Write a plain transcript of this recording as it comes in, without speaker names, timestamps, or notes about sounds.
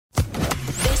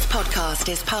podcast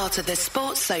is part of the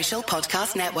Sports Social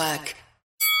Podcast Network.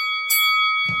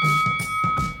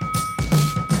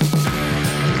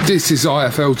 This is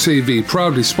IFL TV,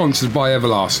 proudly sponsored by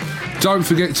Everlast. Don't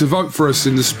forget to vote for us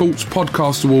in the Sports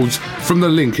Podcast Awards from the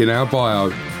link in our bio.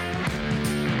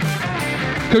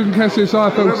 Coogan Cassius,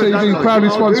 IFL TV, proudly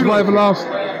sponsored by Everlast.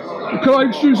 Can I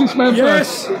introduce this man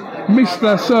first?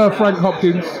 Mr. Sir Frank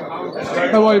Hopkins.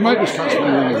 How are you, mate?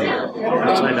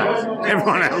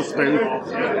 Everyone else do.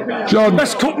 John.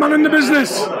 Best cut man in the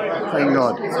business. Thank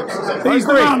God. He's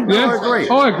the man. Yeah?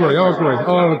 I agree.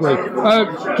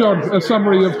 John, a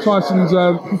summary of Tyson's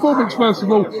performance first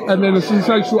of all, and then a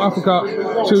sensational uppercut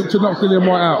to knock Dillian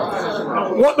Whyte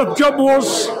out. What the job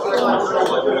was,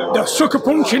 the sucker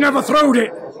punch, he never throwed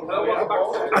it.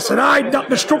 I said, hide that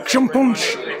destruction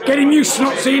punch. Get him used to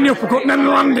not seeing the uppercut and then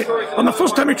land it. And the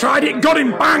first time he tried it, got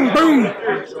him, bang, boom.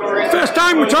 First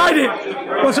time we tried it,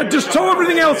 well, I said, just throw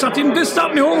everything else at him, this,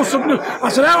 that, and all of a sudden. I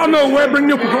said, out of nowhere, bring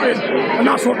the uppercut in. And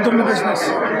that's what done the business.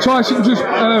 Tyson just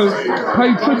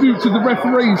paid tribute to the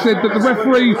referee. He said that the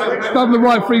referee done the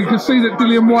right thing. You could see that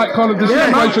Dillian Whyte kind of the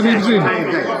situation he was in.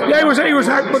 Yeah, he was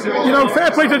out, but, you know,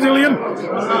 fair play to Dillian.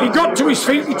 He got to his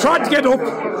feet, he tried to get up,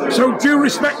 so due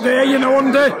respect there, you know,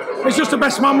 and it's just the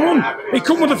best man won. He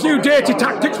come with a few dirty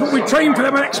tactics, but we trained for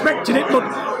them and expected it, but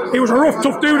he was a rough,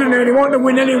 tough dude in there, and he wanted to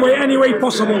win any way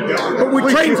possible. But we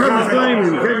trained for him.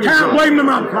 Can't blame the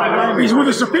man. He's with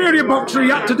a superior boxer, he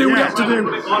had to do what he had to do.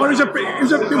 But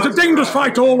it was a dangerous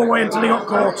fight all the way until he got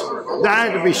caught.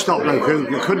 That had to be stopped though,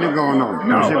 Coogan. It couldn't have gone on.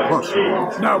 No. It was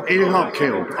impossible. No. He did not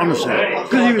kill, honestly.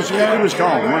 Because he was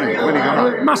calm, wasn't he, when he got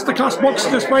up? Masterclass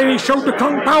boxing display, and he showed the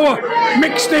Kronk power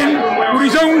mixed in with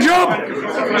his own job.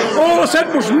 All I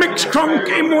said was mix Kronk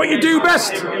in what you do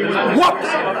best. What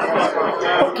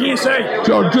can you say?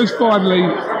 John, just finally,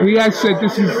 he has said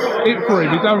this is it for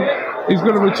him. He's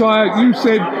going to retire. You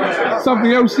said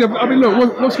something else. I mean,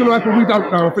 look, what's going to happen? We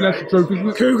don't know. I think that's the truth, isn't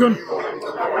it? Coogan,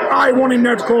 I want him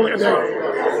now to call it a day.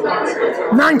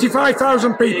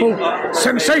 95,000 people,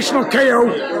 sensational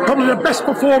KO, probably the best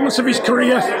performance of his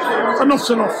career. Enough's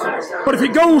enough. But if he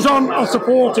goes on, I'll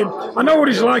support him. I know what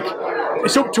he's like.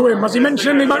 It's up to him. Has he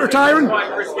mentioned anything about retiring?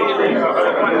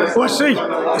 Let's see.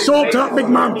 It's all up to that big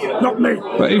man, not me.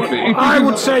 But if I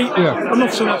would say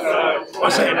enough's enough.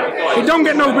 That's it. He don't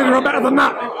get no bigger or better than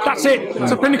that. That's it. It's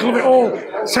the pinnacle of it all.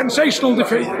 Sensational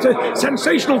defeat.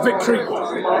 Sensational victory.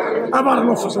 I've had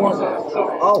enough as well.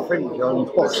 I think, John,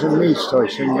 boxing needs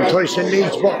Tyson. Tyson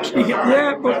needs boxing.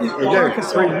 Yeah, but like I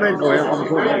said,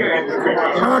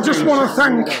 and I just want to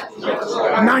thank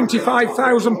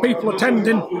 95,000 people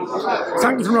attending.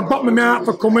 Thank you from the bottom of my heart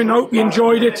for coming. I hope you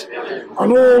enjoyed it.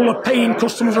 And all the paying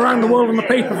customers around the world on the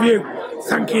pay-per-view.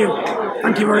 Thank you.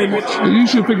 Thank you very much. You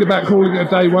should think about calling it a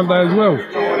day one day as well.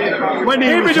 When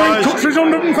He'll be doing cuts for his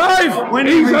 105. When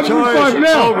he's retires, 105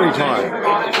 now. I'll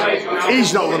retire.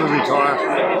 He's not going to retire.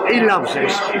 He loves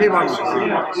this. He wants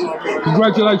it.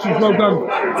 Congratulations, well done.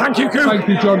 Thank you, Coop. Thank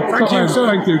you, John. Thank you, sir.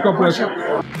 Thank you. God bless you.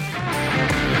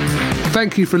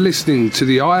 Thank you for listening to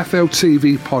the IFL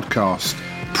TV podcast,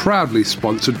 proudly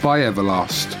sponsored by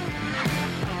Everlast.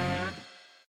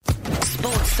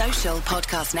 Sports Social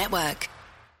Podcast Network.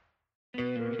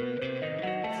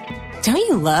 Don't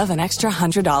you love an extra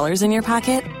 $100 in your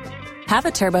pocket? Have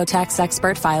a TurboTax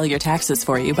expert file your taxes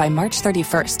for you by March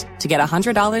 31st to get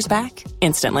 $100 back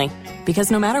instantly. Because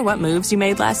no matter what moves you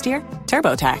made last year,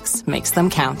 TurboTax makes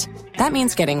them count. That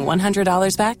means getting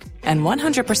 $100 back and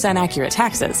 100% accurate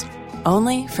taxes,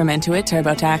 only from Intuit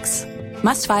TurboTax.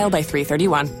 Must file by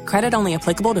 3/31. Credit only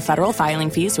applicable to federal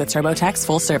filing fees with TurboTax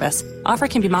full service. Offer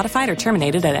can be modified or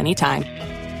terminated at any time.